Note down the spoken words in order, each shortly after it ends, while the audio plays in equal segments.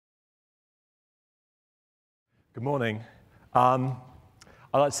Good morning. I'd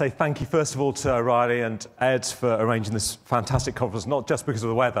like to say thank you, first of all, to Riley and Ed for arranging this fantastic conference, not just because of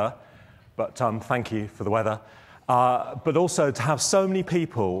the weather, but thank you for the weather, but also to have so many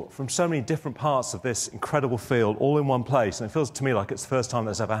people from so many different parts of this incredible field all in one place. And it feels to me like it's the first time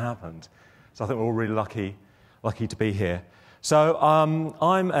that's ever happened. So I think we're all really lucky to be here. So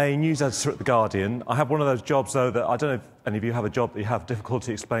I'm a news editor at The Guardian. I have one of those jobs, though, that I don't know if any of you have a job that you have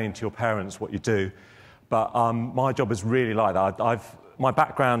difficulty explaining to your parents what you do. But my job is really like that. My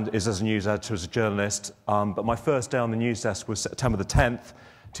background is as a news editor, as a journalist, but my first day on the news desk was September the 10th,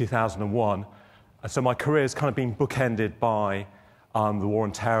 2001. And so my career has kind of been bookended by the war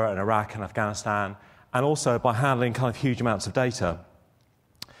on terror in Iraq and Afghanistan, and also by handling kind of huge amounts of data.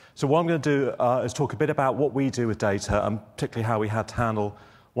 So what I'm going to do is talk a bit about what we do with data, and particularly how we had to handle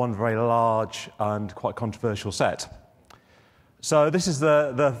one very large and quite controversial set. So this is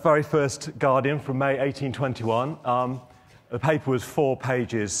the very first Guardian from May 1821. The paper was 4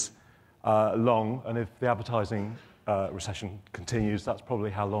 pages long, and if the advertising recession continues, that's probably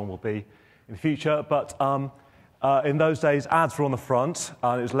how long we'll be in the future. But in those days, ads were on the front.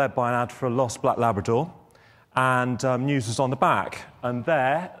 It was led by an ad for a lost black Labrador, and news was on the back. And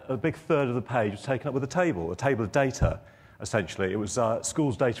there, a big third of the page was taken up with a table of data, essentially. It was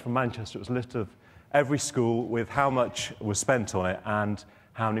schools data from Manchester. It was a list of every school with how much was spent on it and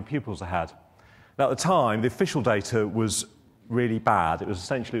how many pupils they had. Now, at the time, the official data was really bad. It was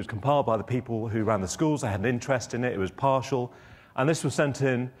compiled by the people who ran the schools. They had an interest in it. It was partial. And this was sent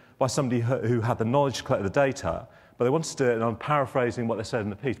in by somebody who had the knowledge to collect the data. But they wanted to do it, and I'm paraphrasing what they said in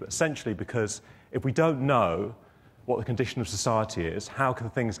the piece, but essentially because if we don't know what the condition of society is, how can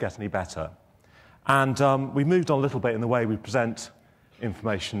things get any better? And we moved on a little bit in the way we present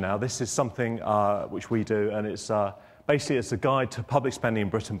information now. This is something which we do, and it's basically it's a guide to public spending in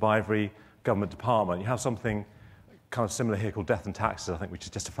Britain by every government department. You have something kind of similar here called Death and Taxes, I think, which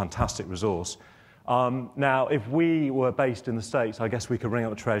is just a fantastic resource. Now, if we were based in the States, I guess we could ring up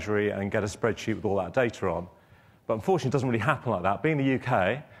the Treasury and get a spreadsheet with all that data on. But unfortunately, it doesn't really happen like that. Being the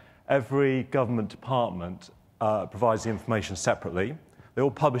UK, every government department provides the information separately. They all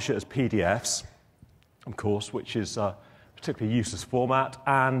publish it as PDFs, of course, which is particularly useless format,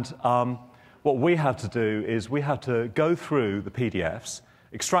 and what we have to do is we have to go through the PDFs,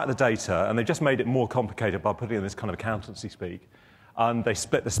 extract the data, and they've just made it more complicated by putting in this kind of accountancy speak, and they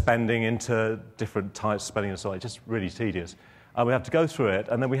split the spending into different types of spending and so on. It's just really tedious. And we have to go through it,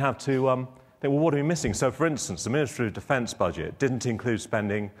 and then we have to think, well, what are we missing? So, for instance, the Ministry of Defence budget didn't include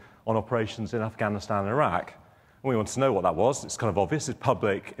spending on operations in Afghanistan and Iraq. And we want to know what that was. It's kind of obvious. It's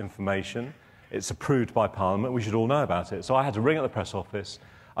public information. It's approved by Parliament. We should all know about it. So I had to ring at the press office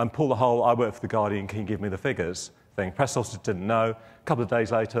and pull the whole, I work for The Guardian, can you give me the figures thing. Press officers didn't know. A couple of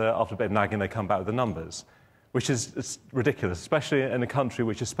days later, after a bit of nagging, they come back with the numbers, which is it's ridiculous, especially in a country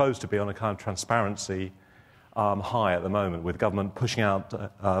which is supposed to be on a kind of transparency high at the moment, with government pushing out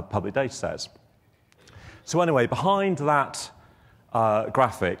public data sets. So anyway, behind that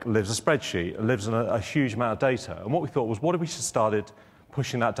graphic lives a spreadsheet, lives a huge amount of data. And what we thought was, what if we just started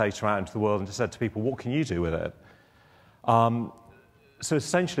pushing that data out into the world and just said to people, what can you do with it? So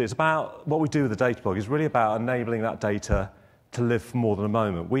essentially, it's about what we do with the Datablog is really about enabling that data to live for more than a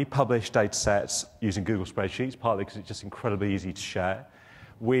moment. We publish data sets using Google spreadsheets, partly because it's just incredibly easy to share.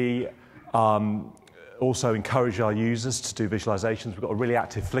 We also encourage our users to do visualizations. We've got a really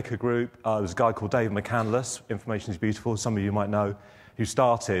active Flickr group. There's a guy called David McCandless, Information is Beautiful, some of you might know, who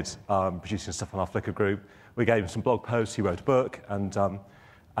started producing stuff on our Flickr group. We gave him some blog posts, he wrote a book, and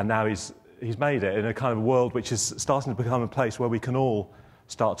now he's made it in a kind of world which is starting to become a place where we can all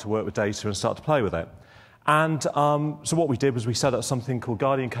start to work with data and start to play with it. And so what we did was we set up something called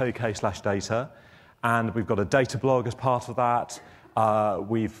guardian.co.uk/data, and we've got a data blog as part of that.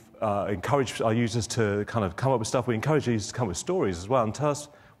 We've encouraged our users to kind of come up with stuff. We encourage users to come up with stories as well and tell us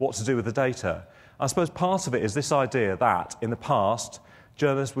what to do with the data. I suppose part of it is this idea that in the past,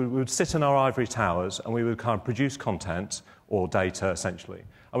 journalists we would sit in our ivory towers and we would kind of produce content or data, essentially,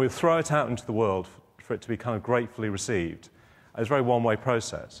 and we would throw it out into the world for it to be kind of gratefully received. It's a very one-way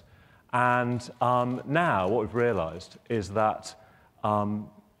process. And now what we've realised is that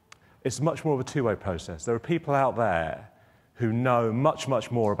it's much more of a two-way process. There are people out there who know much, much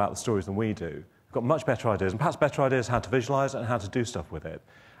more about the stories than we do. We've got much better ideas, and perhaps better ideas how to visualise it and how to do stuff with it.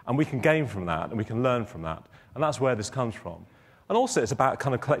 And we can gain from that, and we can learn from that. And that's where this comes from. And also, it's about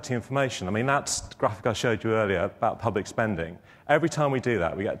kind of collecting information. I mean, that graphic I showed you earlier about public spending, every time we do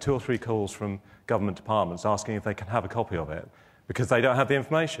that, we get 2 or 3 calls from government departments asking if they can have a copy of it, because they don't have the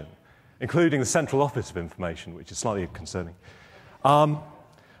information, including the central office of information, which is slightly concerning.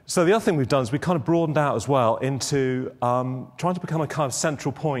 So the other thing we've done is we've kind of broadened out as well into trying to become a kind of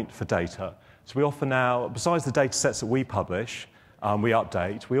central point for data. So we offer now, besides the data sets that we publish, we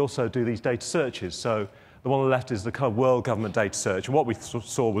update, we also do these data searches. So the one on the left is the kind of world government data search. And what we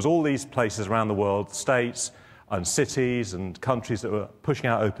saw was all these places around the world, states and cities and countries that were pushing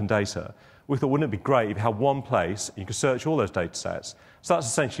out open data. We thought, wouldn't it be great if you had one place and you could search all those data sets? So that's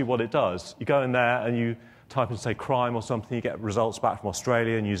essentially what it does. You go in there and you type in, say, crime or something, you get results back from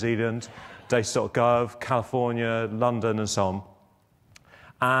Australia, New Zealand, data.gov, California, London, and so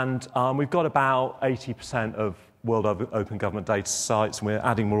on. And we've got about 80% of world open government data sites, and we're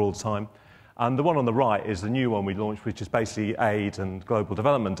adding more all the time. And the one on the right is the new one we launched, which is basically aid and global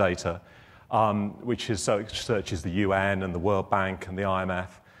development data, which is, so it searches the UN and the World Bank and the IMF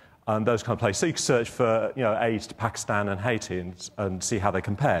and those kind of places. So you can search for aid to Pakistan and Haiti and see how they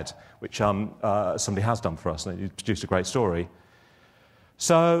compared, which somebody has done for us, and it produced a great story.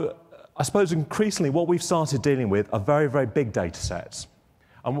 So I suppose increasingly what we've started dealing with are very, very big data sets.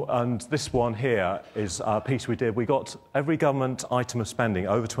 And this one here is a piece we did. We got every government item of spending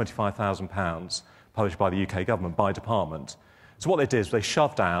over £25,000 published by the UK government by department. So what they did is they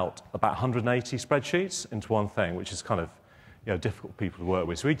shoved out about 180 spreadsheets into one thing, which is kind of difficult for people to work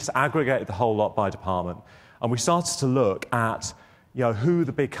with. So we just aggregated the whole lot by department. And we started to look at who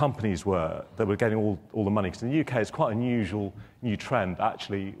the big companies were that were getting all the money. Because in the UK, it's quite an unusual new trend.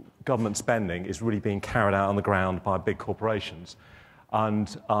 Actually, government spending is really being carried out on the ground by big corporations. And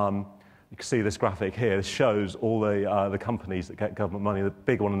you can see this graphic here. This shows all the companies that get government money. The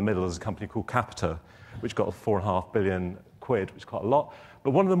big one in the middle is a company called Capita, which got £4.5 billion, which is quite a lot.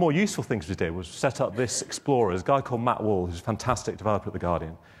 But one of the more useful things we did was set up this Explorer. There's a guy called Matt Wall, who's a fantastic developer at The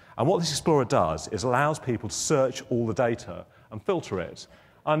Guardian. And what this Explorer does is allows people to search all the data and filter it.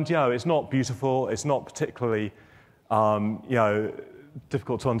 And it's not beautiful. It's not particularly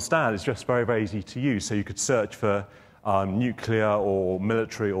difficult to understand. It's just very, very easy to use. So you could search for nuclear or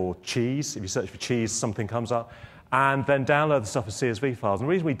military or cheese. If you search for cheese, something comes up. And then download the stuff as CSV files. And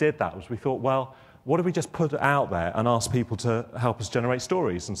the reason we did that was we thought, well, what if we just put it out there and ask people to help us generate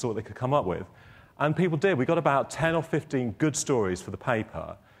stories and saw what they could come up with? And people did. We got about 10 or 15 good stories for the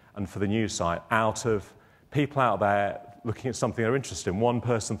paper and for the news site out of people out there looking at something they're interested in. One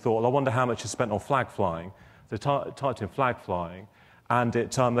person thought, well, I wonder how much is spent on flag flying. So they typed in flag flying. And they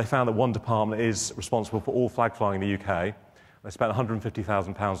found that one department is responsible for all flag flying in the UK. They spent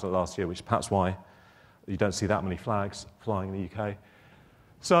 £150,000 on it last year, which is perhaps why you don't see that many flags flying in the UK.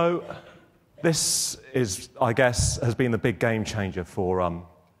 So this is, I guess, has been the big game changer for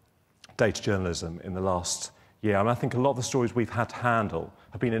data journalism in the last year. I think a lot of the stories we've had to handle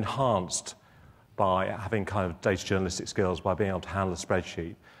have been enhanced by having kind of data journalistic skills, by being able to handle a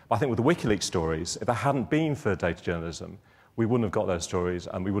spreadsheet. But I think with the WikiLeaks stories, if it hadn't been for data journalism, we wouldn't have got those stories,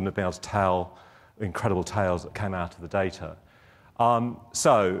 and we wouldn't have been able to tell incredible tales that came out of the data.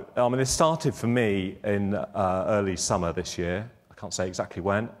 It started for me in early summer this year. I can't say exactly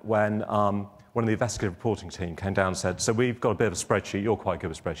when one of the investigative reporting team came down and said, so we've got a bit of a spreadsheet. You're quite good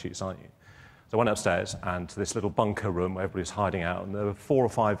with spreadsheets, aren't you? So I went upstairs and to this little bunker room where everybody was hiding out, and there were 4 or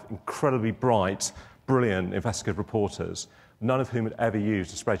 5 incredibly bright, brilliant investigative reporters, none of whom had ever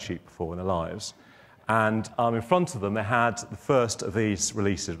used a spreadsheet before in their lives. And in front of them, they had the first of these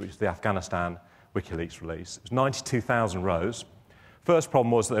releases, which is the Afghanistan Wikileaks release. It was 92,000 rows. First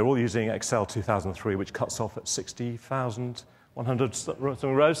problem was that they were all using Excel 2003, which cuts off at 60,100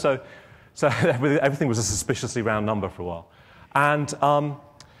 something rows. So everything was a suspiciously round number for a while. And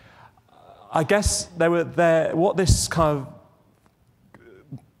I guess what this kind of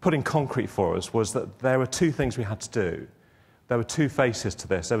put in concrete for us was that there were 2 things we had to do. There were 2 faces to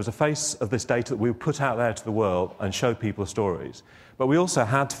this. There was a face of this data that we would put out there to the world and show people the stories. But we also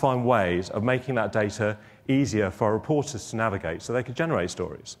had to find ways of making that data easier for our reporters to navigate so they could generate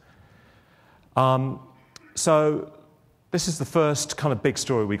stories. So this is the first kind of big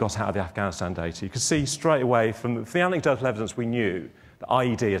story we got out of the Afghanistan data. You could see straight away from the anecdotal evidence we knew that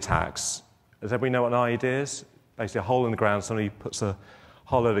IED attacks, does everybody know what an IED is? Basically a hole in the ground, somebody puts a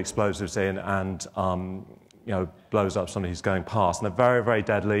whole load of explosives in and blows up somebody who's going past. And they're very, very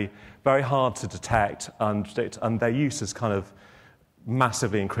deadly, very hard to detect and predict, and their use has kind of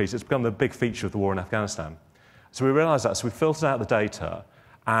massively increased. It's become the big feature of the war in Afghanistan. So we realised that, so we filtered out the data,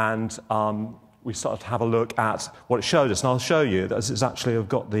 and we started to have a look at what it showed us. And I'll show you, this is actually, I've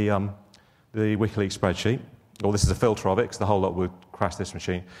got the WikiLeaks spreadsheet. Well, this is a filter of it, because the whole lot would crash this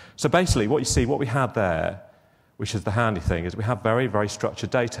machine. So basically, what you see, what we had there, which is the handy thing, is we have very, very structured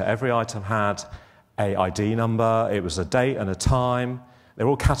data. Every item had a ID number, it was a date and a time. They're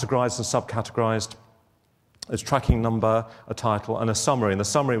all categorized and subcategorized. There's tracking number, a title, and a summary. And the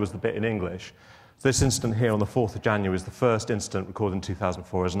summary was the bit in English. This incident here on the 4th of January is the first incident recorded in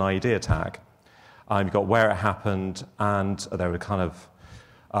 2004 as an IED attack. You've got where it happened, and there were kind of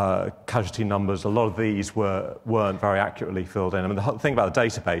casualty numbers. A lot of these weren't very accurately filled in. I mean, the thing about the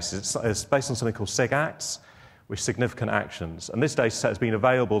database is it's based on something called SIG-ACTS, which is significant actions. And this data set has been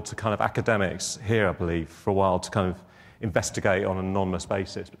available to kind of academics here, I believe, for a while to kind of investigate on an anonymous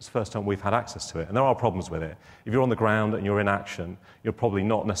basis. But it's the first time we've had access to it. And there are problems with it. If you're on the ground and you're in action, you're probably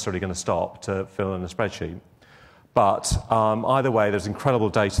not necessarily going to stop to fill in a spreadsheet. But either way, there's incredible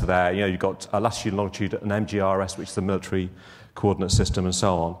data there. You know, you've got latitude and longitude, an MGRS, which is the military coordinate system, and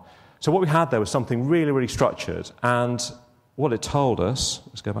so on. So what we had there was something really, really structured. And what it told us,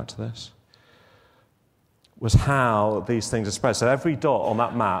 let's go back to this, was how these things are spread. So every dot on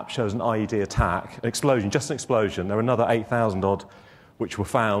that map shows an IED attack, an explosion, just an explosion. There were another 8,000 odd which were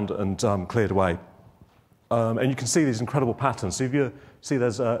found and cleared away. And you can see these incredible patterns. So if you see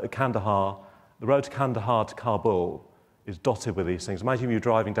there's Kandahar, the road to Kandahar to Kabul is dotted with these things. Imagine if you're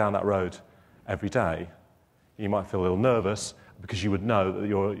driving down that road every day. You might feel a little nervous because you would know that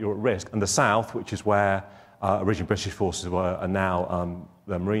you're at risk. And the south, which is where originally British forces were and now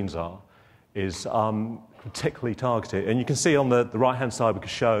the Marines are, is particularly targeted. And you can see on the right-hand side, we can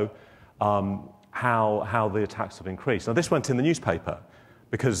show how the attacks have increased. Now, this went in the newspaper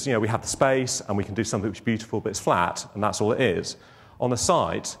because, you know, we have the space and we can do something which is beautiful, but it's flat, and that's all it is. On the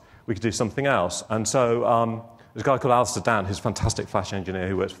site, we could do something else. And so there's a guy called Alistair Dan, who's a fantastic flash engineer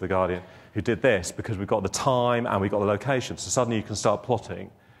who works for The Guardian, who did this because we've got the time and we've got the location. So suddenly you can start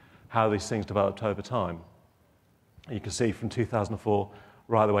plotting how these things developed over time. And you can see from 2004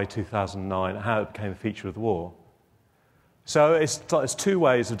 right the way to 2009, how it became a feature of the war. So it's two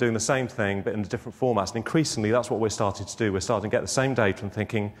ways of doing the same thing, but in different formats. And increasingly, that's what we're starting to do. We're starting to get the same data and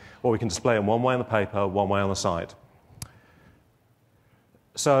thinking, well, we can display it one way on the paper, one way on the site.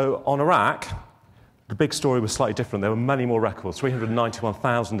 So on Iraq, the big story was slightly different. There were many more records,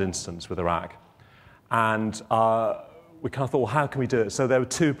 391,000 incidents with Iraq. And we kind of thought, well, how can we do it? So there were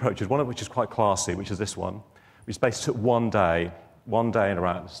two approaches, one of which is quite classy, which is this one, which basically took one day in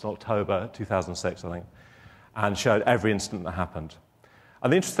Iraq, this is October 2006, I think, and showed every incident that happened.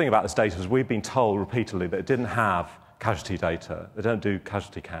 And the interesting thing about this data is we've been told repeatedly that it didn't have casualty data. They don't do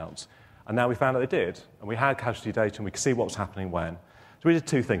casualty counts. And now we found that they did. And we had casualty data, and we could see what was happening when. So we did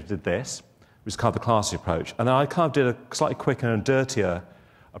two things. We did this, which is kind of the classy approach. And then I kind of did a slightly quicker and dirtier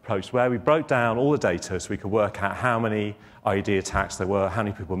approach where we broke down all the data so we could work out how many IED attacks there were, how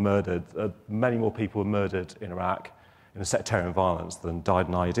many people were murdered. Many more people were murdered in Iraq in the sectarian violence than died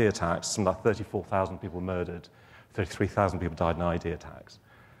in IED attacks. Something like 34,000 people were murdered, 33,000 people died in IED attacks.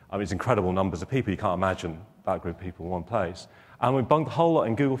 I mean, it's incredible numbers of people. You can't imagine that group of people in one place. And we bunked the whole lot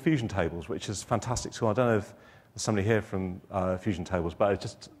in Google Fusion Tables, which is fantastic tool. I don't know if there's somebody here from Fusion Tables, but it's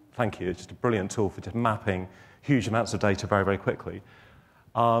just, thank you, it's just a brilliant tool for just mapping huge amounts of data very, very quickly.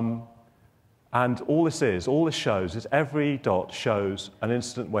 And all this shows is every dot shows an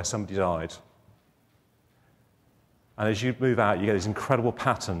incident where somebody died. And as you move out, you get these incredible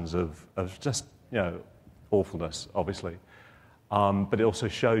patterns of just, you know, awfulness, obviously. But it also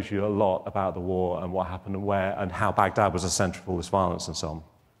shows you a lot about the war and what happened and where and how Baghdad was a centre of all this violence and so on.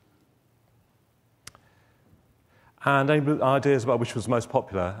 And any ideas about which was most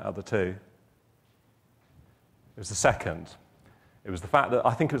popular out of the two? It was the second. It was the fact that,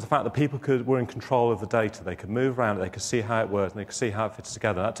 I think it was the fact that people were in control of the data. They could move around it, they could see how it worked, and they could see how it fits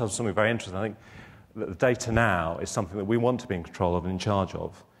together. That tells us something very interesting. I think that the data now is something that we want to be in control of and in charge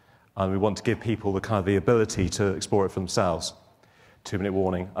of. And we want to give people the ability to explore it for themselves. 2-minute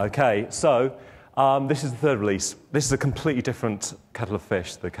warning. Okay, so this is the third release. This is a completely different kettle of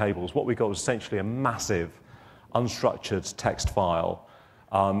fish, the cables. What we got was essentially a massive, unstructured text file,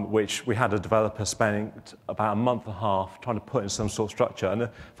 which we had a developer spending about a month and a half trying to put in some sort of structure. And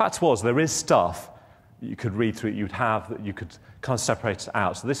the fact was, there is stuff you could read through, you'd have that you could kind of separate it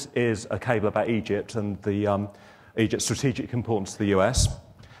out. So this is a cable about Egypt and the Egypt's strategic importance to the US,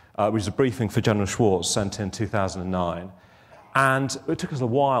 which was a briefing for General Schwartz sent in 2009. And it took us a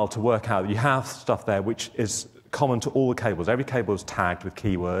while to work out that you have stuff there which is common to all the cables. Every cable was tagged with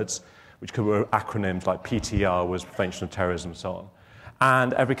keywords, which were acronyms like PTR was prevention of terrorism and so on.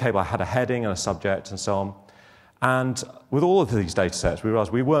 And every cable had a heading and a subject and so on. And with all of these data sets, we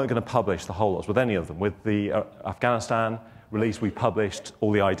realized we weren't going to publish the whole lots with any of them. With the Afghanistan release, we published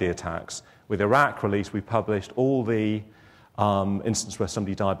all the ID attacks. With the Iraq release, we published all the instances where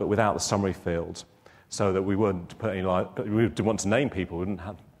somebody died, but without the summary field, so that we wouldn't put any, we didn't want to name people, we didn't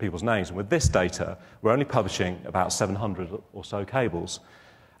have people's names. And with this data, we're only publishing about 700 or so cables.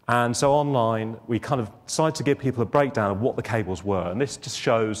 And so online, we kind of decided to give people a breakdown of what the cables were. And this just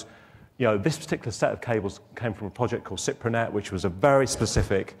shows, this particular set of cables came from a project called CiproNet, which was a very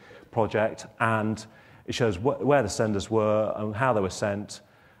specific project. And it shows where the senders were and how they were sent.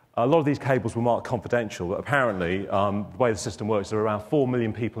 A lot of these cables were marked confidential, but apparently, the way the system works, there are around 4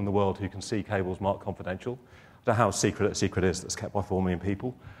 million people in the world who can see cables marked confidential. I don't know how secret is that's kept by 4 million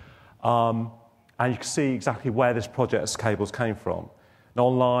people. And you can see exactly where this project's cables came from. And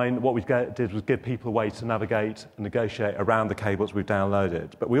online, what we did was give people a way to navigate and negotiate around the cables we've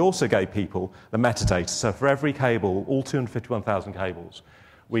downloaded. But we also gave people the metadata. So for every cable, all 251,000 cables,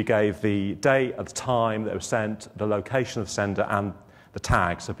 we gave the date at the time that it was sent, the location of the sender, and the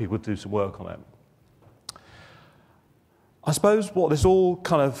tag, so people would do some work on it. I suppose what this all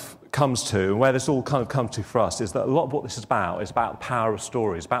kind of comes to, and where this all kind of comes to for us, is that a lot of what this is about the power of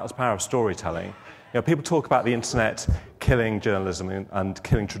stories, about the power of storytelling. People talk about the internet killing journalism and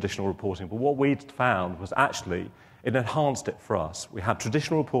killing traditional reporting, but what we found was actually it enhanced it for us. We had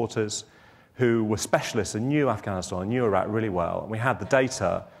traditional reporters who were specialists and knew Afghanistan and knew Iraq really well, and we had the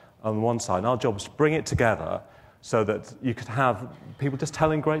data on one side, and our job was to bring it together so that you could have people just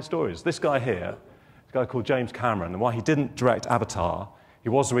telling great stories. This guy here, a guy called James Cameron, and why he didn't direct Avatar, he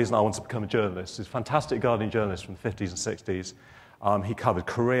was the reason I wanted to become a journalist. He's a fantastic Guardian journalist from the 50s and 60s. He covered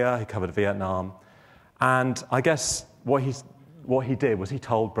Korea, he covered Vietnam, and I guess what he did was he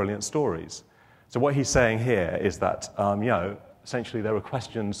told brilliant stories. So what he's saying here is that, essentially there are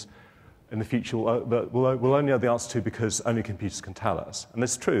questions in the future that we'll only know the answer to because only computers can tell us. And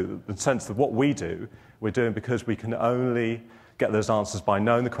it's true, in the sense that what we do, we're doing because we can only get those answers by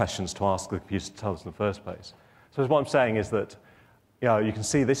knowing the questions to ask the computer to tell us in the first place. So what I'm saying is that you can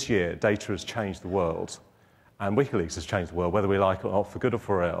see this year data has changed the world, and WikiLeaks has changed the world, whether we like it or not, for good or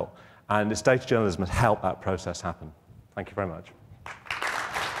for ill, and it's data journalism has helped that process happen. Thank you very much.